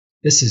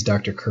This is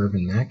Dr.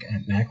 Kervin Mack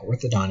at Mack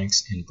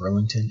Orthodontics in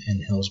Burlington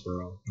and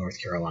Hillsborough,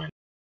 North Carolina.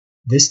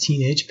 This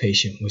teenage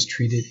patient was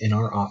treated in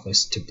our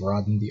office to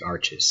broaden the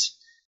arches.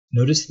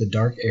 Notice the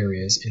dark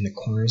areas in the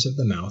corners of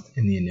the mouth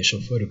in the initial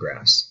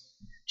photographs.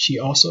 She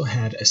also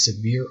had a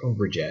severe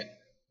overjet,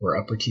 where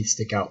upper teeth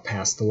stick out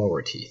past the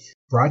lower teeth.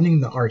 Broadening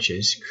the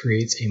arches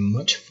creates a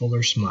much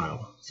fuller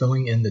smile,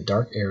 filling in the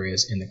dark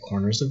areas in the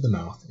corners of the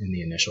mouth in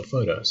the initial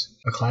photos.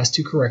 A Class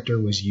 2 corrector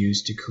was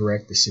used to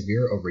correct the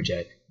severe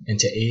overjet and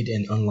to aid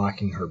in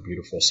unlocking her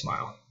beautiful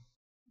smile.